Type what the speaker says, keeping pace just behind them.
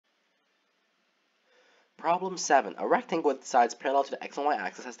Problem 7. A rectangle with sides parallel to the x and y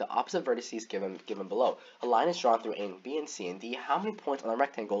axis has the opposite vertices given below. A line is drawn through A and B and C and D. How many points on the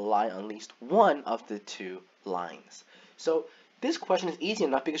rectangle lie on at least one of the two lines? So this question is easy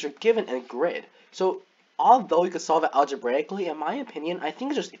enough because you're given a grid. So although you could solve it algebraically, in my opinion, I think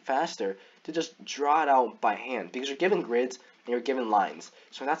it's just faster to just draw it out by hand because you're given grids and you're given lines.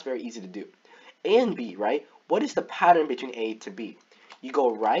 So that's very easy to do. A and B, right? What is the pattern between A to B? You go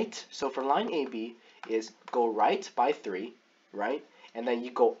right, so for line AB is go right by 3, right? And then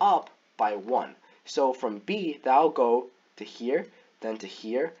you go up by 1. So from B, that'll go to here, then to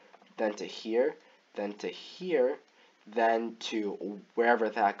here, then to here, then to here, then to wherever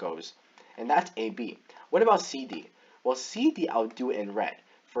that goes. And that's AB. What about CD? Well, CD, I'll do it in red.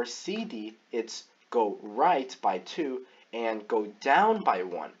 For CD, it's go right by 2 and go down by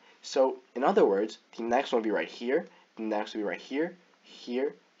 1. So, in other words, the next one will be right here, the next will be right here,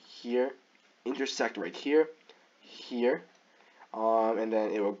 here, here, intersect right here, here, and then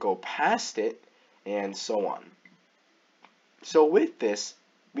it will go past it, and so on. So with this,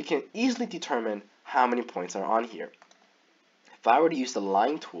 we can easily determine how many points are on here. If I were to use the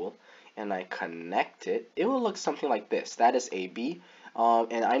line tool and I connect it, it will look something like this. That is AB,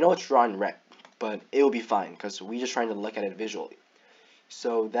 and I know it's drawn in red, but it will be fine because we're just trying to look at it visually.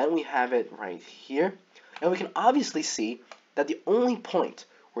 So then we have it right here, and we can obviously see that the only point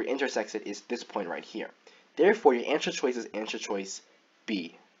where it intersects it is this point right here. Therefore, your answer choice is answer choice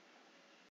B.